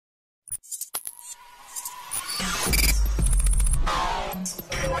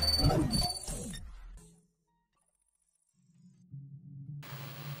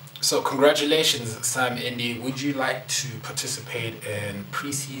So congratulations, Sam Indy. Would you like to participate in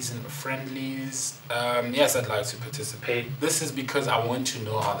preseason friendlies? Yes, I'd like to participate. This is because I want to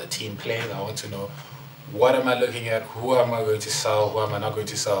know how the team plays. I want to know what am I looking at, who am I going to sell, who am I not going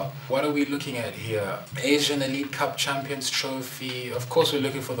to sell. What are we looking at here? Asian Elite Cup Champions Trophy. Of course, we're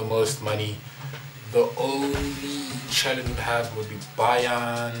looking for the most money. The only challenge we have would be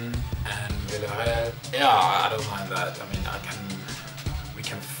Bayern and Villarreal. Yeah, I don't mind that. I mean, we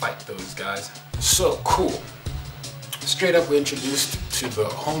can fight those guys. So cool. Straight up, we're introduced to the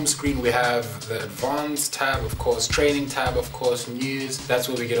home screen. We have the advanced tab, of course, training tab, of course, news. That's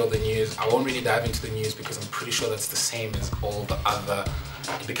where we get all the news. I won't really dive into the news because I'm pretty sure that's the same as all the other.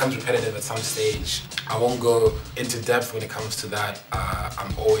 It becomes repetitive at some stage. I won't go into depth when it comes to that.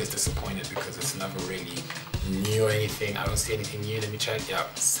 I'm always disappointed because it's never really new or anything. I don't see anything new. Let me check. Yeah,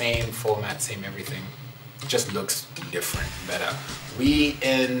 same format, same everything. Just looks different, better. We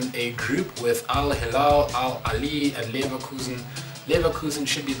in a group with Al Hilal, Al Ali, and Leverkusen. Leverkusen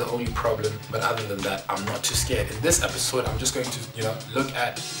should be the only problem, but other than that, I'm not too scared. In this episode, I'm just going to, look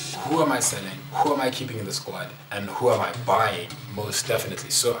at who am I selling, who am I keeping in the squad, and who am I buying, most definitely.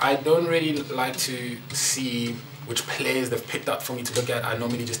 So I don't really like to see which players they've picked up for me to look at. I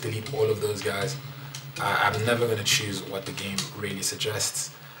normally just delete all of those guys. I'm never going to choose what the game really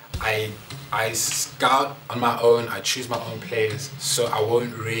suggests. I scout on my own, I choose my own players, so I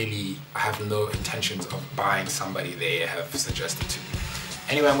won't really have no intentions of buying somebody they have suggested to me.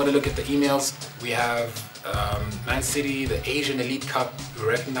 Anyway, I'm going to look at the emails. We have Man City, the Asian Elite Cup. We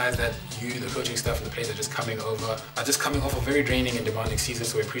recognize that the coaching staff and the players are just coming off a very draining and demanding season,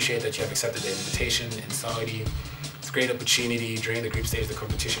 so we appreciate that you have accepted the invitation in Saudi. It's a great opportunity. During the group stage of the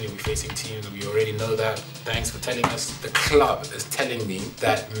competition, you'll be facing teams, and we already know that. Thanks for telling us. The club is telling me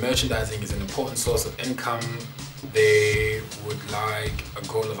that merchandising is an important source of income. They would like a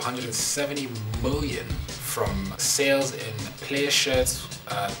goal of 170 million from sales in player shirts.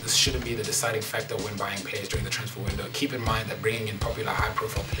 This shouldn't be the deciding factor when buying players during the transfer window. Keep in mind that bringing in popular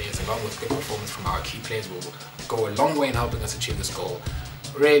high-profile players along with good performance from our key players will go a long way in helping us achieve this goal.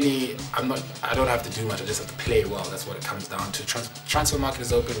 Really, I don't have to do much, I just have to play well. That's what it comes down to. Transfer market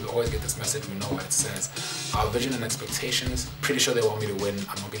is open, we always get this message, we know what it says. Our vision and expectations, pretty sure they want me to win,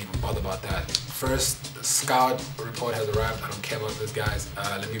 I'm not going to even bother about that. First, the scout report has arrived, I don't care about those guys.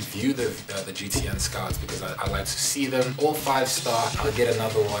 Let me view the GTN scouts because I like to see them. All 5-star, I'll get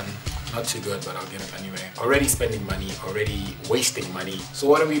another one. Not too good, but I'll get them anyway. Already spending money, already wasting money. So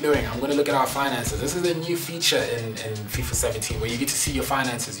what are we doing? I'm gonna look at our finances. This is a new feature in FIFA 17 where you get to see your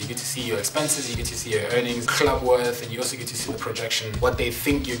finances, you get to see your expenses, you get to see your earnings, club worth, and you also get to see the projection, what they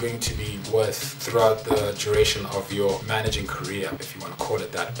think you're going to be worth throughout the duration of your managing career, if you want to call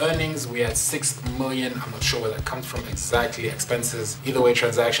it that. Earnings, we had 6 million. I'm not sure where that comes from exactly. Expenses, either way,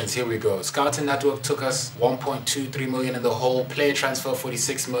 transactions, here we go. Scouting network took us 1.23 million in the whole. Player transfer,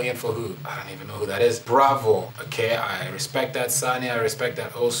 46 million for who? I don't even know who that is. Bravo. Okay, I respect that. Sani, I respect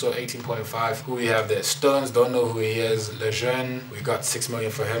that also. 18.5. Who we have there? Stones, don't know who he is. Lejeune, we got 6 million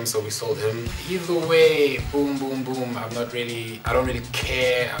for him, so we sold him. Either way, boom, boom, boom. I don't really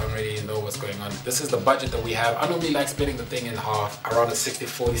care. I don't really know what's going on. This is the budget that we have. I normally like splitting the thing in half. Around a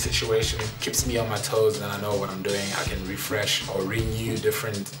 60-40 situation. Keeps me on my toes and I know what I'm doing. I can refresh or renew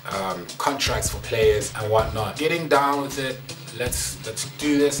different contracts for players and whatnot. Getting down with it. Let's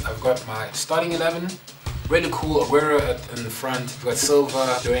do this. I've got my starting 11. Really cool. Aguero in the front. We've got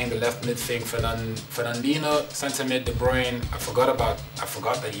Silva doing the left mid thing. Fernandinho, centre mid, De Bruyne. I forgot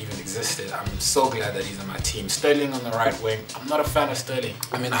that he even existed. I'm so glad that he's on my team. Sterling on the right wing. I'm not a fan of Sterling.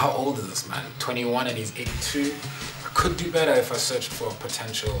 I mean, how old is this man? 21 and he's 82. I could do better if I searched for a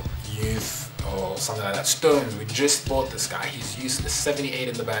potential youth or something like that. Stones, we just bought this guy. He's useless. 78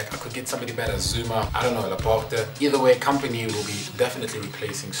 in the back. I could get somebody better. Zuma. I don't know. Laporte. Either way, company will be definitely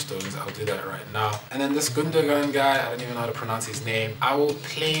replacing Stones. I'll do that right now. And then this Gundogan guy, I don't even know how to pronounce his name. I will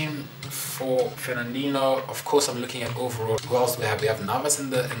play him for Fernandinho. Of course, I'm looking at overall. Who else do we have? We have Navas in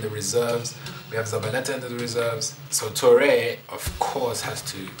the reserves. We have Zabaleta in the reserves. So Touré, of course, has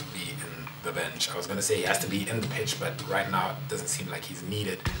to be the bench. I was going to say he has to be in the pitch, but right now it doesn't seem like he's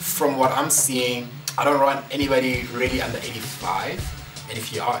needed. From what I'm seeing, I don't run anybody really under 85, and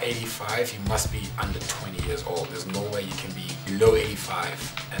if you are 85, you must be under 20 years old. There's no way you can be below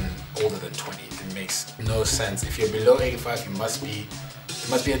 85 and older than 20. It makes no sense. If you're below 85, you must be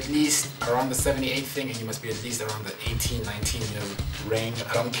at least around the 78 thing, and you must be at least around the 18, 19 years range.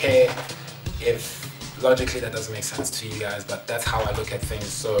 I don't care if logically that doesn't make sense to you guys, but that's how I look at things.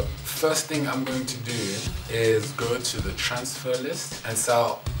 So first thing I'm going to do is go to the transfer list and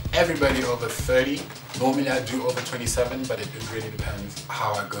sell everybody over 30. Normally I do over 27, but it really depends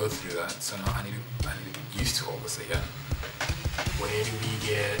how I go through that. So now I need to get used to all this again. Where do we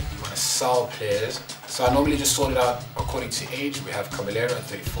get, we want to sell players. So I normally just sort it out according to age. We have Caballero at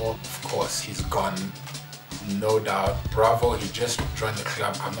 34. Of course, he's gone, no doubt. Bravo, he just joined the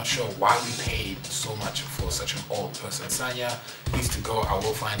club. I'm not sure why we paid so much for such an old person. Sanya needs to go. I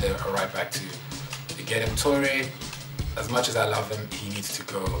will find a right back to get him. Torre, as much as I love him, he needs to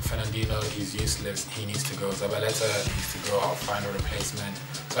go. Fernandino, he's useless, he needs to go. Zabaleta needs to go. I'll find a replacement.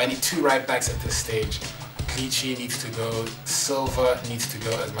 So I need 2 right backs at this stage. Clichy needs to go, Silva needs to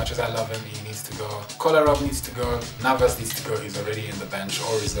go, as much as I love him, he needs to go. Kolarov needs to go, Navas needs to go, he's already in the bench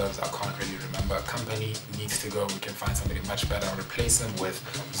or reserves, I can't really remember. Company needs to go, we can find somebody much better. I'll replace him with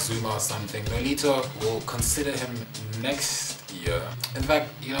Zuma or something. Nolito, we'll consider him next year. In fact,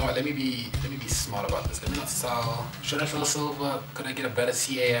 you know what, let me be smart about this. Let me not sell. Should I sell Silva? Could I get a better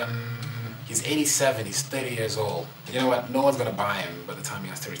CAM? He's 87, he's 30 years old. You know what, no one's gonna buy him by the time he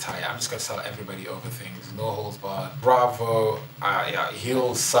has to retire. I'm just gonna sell everybody over things, no holds barred. Bravo, yeah,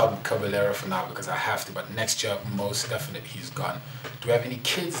 he'll sub Caballero for now because I have to, but next year, most definitely he's gone. Do we have any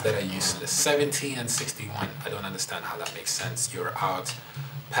kids that are useless? 17 and 61, I don't understand how that makes sense. You're out.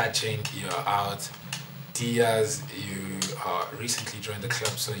 Patching, you're out. Diaz, you recently joined the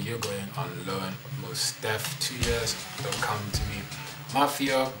club, so you're going on loan. Mostef, 2 years, don't come to me.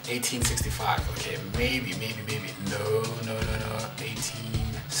 Mafia, 1865, okay, maybe, no,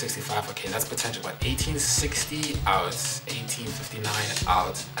 1865, okay, that's potential, but 1860 out, 1859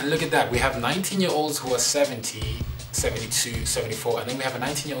 out, and look at that, we have 19-year-olds who are 70, 72, 74, and then we have a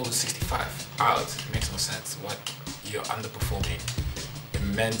 19-year-old who's 65 out. It makes no sense. What? You're underperforming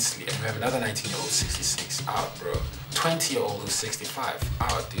immensely. And we have another 19-year-old 66 out, bro. 20-year-old who's 65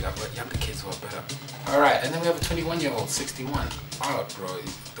 out, dude. I've got younger kids who are better. Alright, and then we have a 21-year-old 61 out, bro.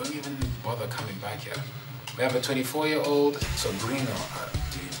 Don't even bother coming back here. We have a 24-year-old Sobrino,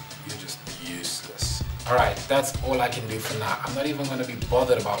 dude. You're just useless. Alright, that's all I can do for now. I'm not even going to be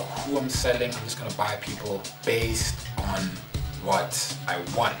bothered about who I'm selling. I'm just going to buy people based on what I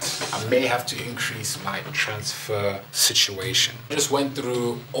want. I may have to increase my transfer situation. I just went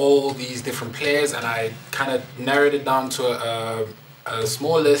through all these different players and I kind of narrowed it down to a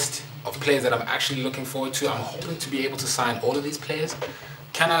small list of players that I'm actually looking forward to. I'm hoping to be able to sign all of these players.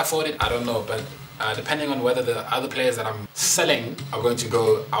 Can I afford it? I don't know, but depending on whether the other players that I'm selling are going to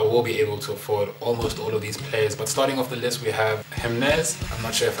go, I will be able to afford almost all of these players. But starting off the list, we have Jimenez. I'm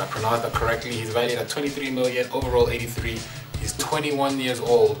not sure if I pronounced that correctly. He's valued at 23 million, overall 83. He's 21 years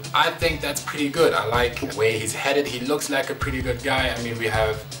old. I think that's pretty good. I like where he's headed. He looks like a pretty good guy. I mean, we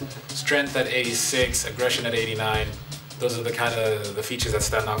have strength at 86, aggression at 89. Those are the kind of the features that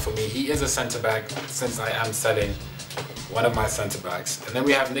stand out for me. He is a center back since I am selling one of my center backs. And then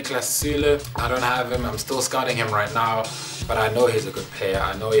we have Nicolas Silva. I don't have him. I'm still scouting him right now, but I know he's a good player.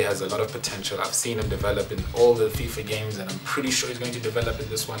 I know he has a lot of potential. I've seen him develop in all the FIFA games, and I'm pretty sure he's going to develop in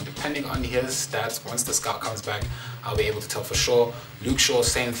this one. Depending on his stats, once the scout comes back, I'll be able to tell for sure. Luke Shaw,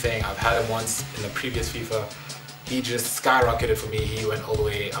 same thing. I've had him once in the previous FIFA. He just skyrocketed for me. He went all the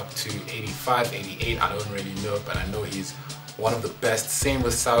way up to 85, 88. I don't really know, but I know he's one of the best. Same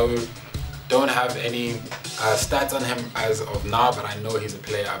with Saul. Don't have any stats on him as of now, but I know he's a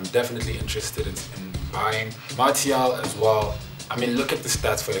player I'm definitely interested in buying. Martial as well. I mean, look at the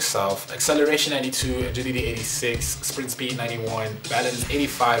stats for yourself. Acceleration 92, agility 86, sprint speed 91, balance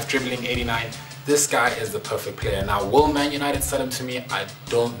 85, dribbling 89. This guy is the perfect player. Now, will Man United sell him to me? I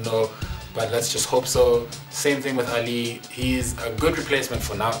don't know, but let's just hope so. Same thing with Ali. He's a good replacement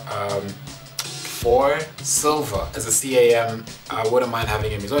for now. For Silva as a CAM, I wouldn't mind having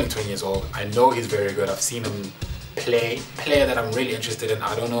him. He's only 20 years old. I know he's very good. I've seen him play. Player that I'm really interested in.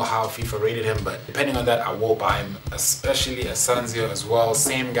 I don't know how FIFA rated him, but depending on that, I will buy him. Especially Asanzio as well.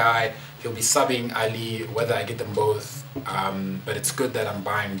 Same guy. He'll be subbing Ali, whether I get them both. But it's good that I'm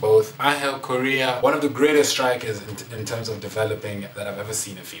buying both. Angel Correa, one of the greatest strikers in terms of developing that I've ever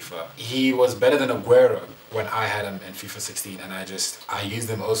seen in FIFA. He was better than Aguero when I had him in FIFA 16, and I used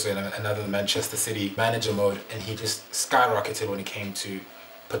him also in another Manchester City manager mode, and he just skyrocketed when it came to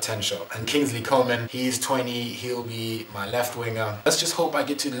potential. And Kingsley Coman, he's 20, he'll be my left winger. Let's just hope I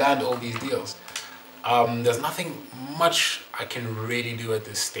get to land all these deals. There's nothing much I can really do at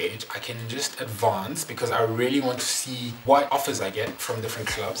this stage. I can just advance because I really want to see what offers I get from different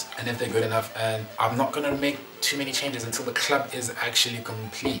clubs and if they're good enough, and I'm not going to make too many changes until the club is actually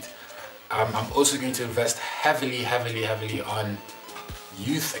complete. I'm also going to invest heavily on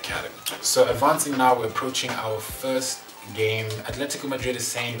youth academy. So advancing now, we're approaching our first game. Atletico Madrid is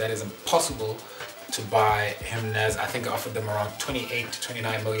saying that it's impossible to buy Jimenez. I think I offered them around 28 to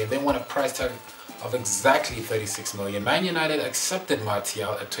 29 million. They want a price tag of exactly 36 million. Man United accepted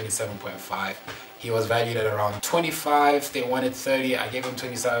Martial at 27.5. He was valued at around 25. They wanted 30. I gave him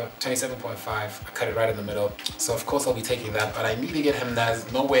 27.5. I cut it right in the middle. So of course I'll be taking that, but I need to get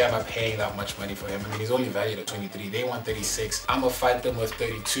Jimenez. No way am I paying that much money for him. I mean, he's only valued at 23. They want 36. I'm gonna fight them with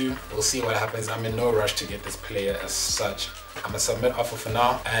 32. We'll see what happens. I'm in no rush to get this player as such. I'm gonna submit offer for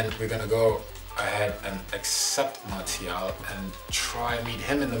now, and we're gonna go ahead and accept Martial and try and meet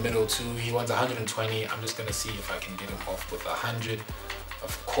him in the middle too. He wants 120. I'm just gonna see if I can get him off with 100.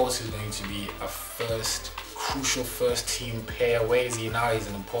 Of course, he's going to be a crucial first team player. Where is he now? He's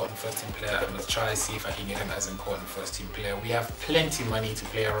an important first team player. I'm gonna try and see if I can get him as important first team player. We have plenty of money to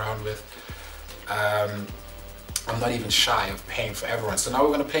play around with. I'm not even shy of paying for everyone. So now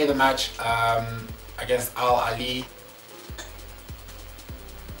we're gonna play the match against Al Ali.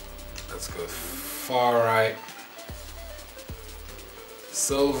 Let's go far right.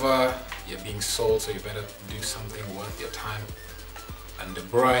 Silva, you're being sold, so you better do something worth your time. And De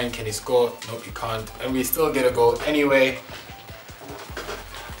Bruyne, can he score? Nope, he can't. And we still get a goal anyway.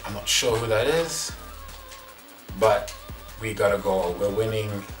 I'm not sure who that is, but we got a goal. We're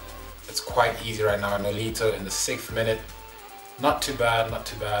winning. It's quite easy right now. Nolito in the 6th minute. Not too bad, not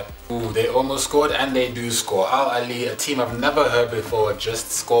too bad. Ooh, they almost scored, and they do score. Al Ali, a team I've never heard before,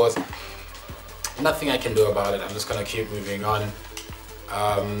 just scores. Nothing I can do about it. I'm just gonna keep moving on.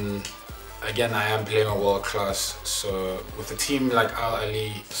 Again, I am playing a world class, so with a team like Al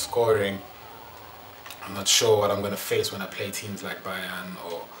Ali scoring, I'm not sure what I'm gonna face when I play teams like Bayern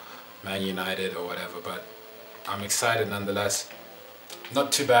or Man United or whatever, but I'm excited nonetheless.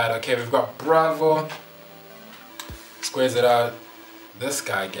 Not too bad. Okay, we've got Bravo. Squares it out. This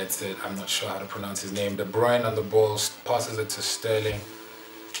guy gets it. I'm not sure how to pronounce his name. De Bruyne on the ball, passes it to Sterling.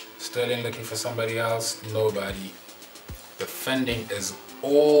 Sterling looking for somebody else. Nobody. Defending is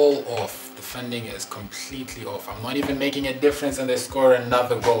all off. Defending is completely off. I'm not even making a difference, and they score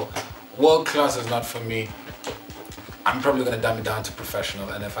another goal. World class is not for me. I'm probably going to dumb it down to professional,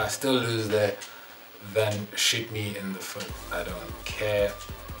 and if I still lose there, then shoot me in the foot. I don't care.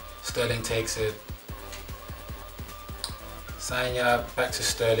 Sterling takes it. Sanya back to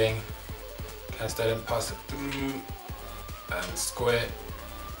Sterling. Can Sterling pass it through and square?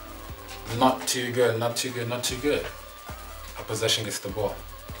 Not too good, not too good, not too good. Our possession gets the ball.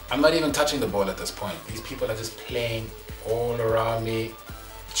 I'm not even touching the ball at this point. These people are just playing all around me.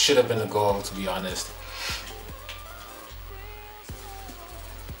 It should have been a goal, to be honest.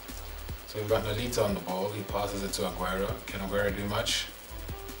 So we've got Nolito on the ball. He passes it to Aguero. Can Aguero do much?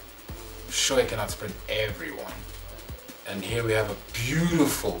 I'm sure he cannot sprint everyone. And here we have a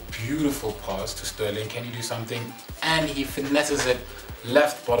beautiful, beautiful pass to Sterling. Can he do something? And he finesses it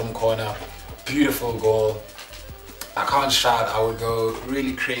left bottom corner. Beautiful goal. I can't shout. I would go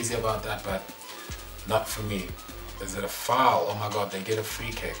really crazy about that, but not for me. Is it a foul? Oh my god, they get a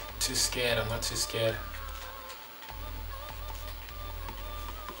free kick. Too scared. I'm not too scared.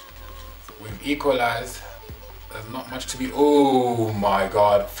 We've equalized. There's not much to be. Oh my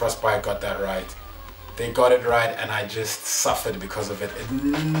god, Frostbite got that right. They got it right, and I just suffered because of it. It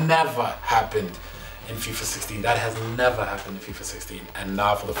never happened in FIFA 16. That has never happened in FIFA 16. And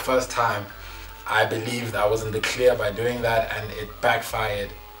now for the first time, I believed I was in the clear by doing that, and it backfired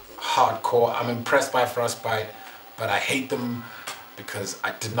hardcore. I'm impressed by Frostbite, but I hate them because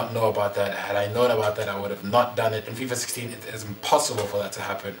I did not know about that. Had I known about that, I would have not done it. In FIFA 16, it is impossible for that to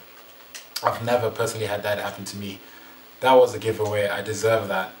happen. I've never personally had that happen to me. That was a giveaway. I deserve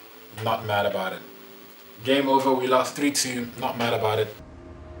that. Not mad about it. Game over. We lost 3-2. Not mad about it.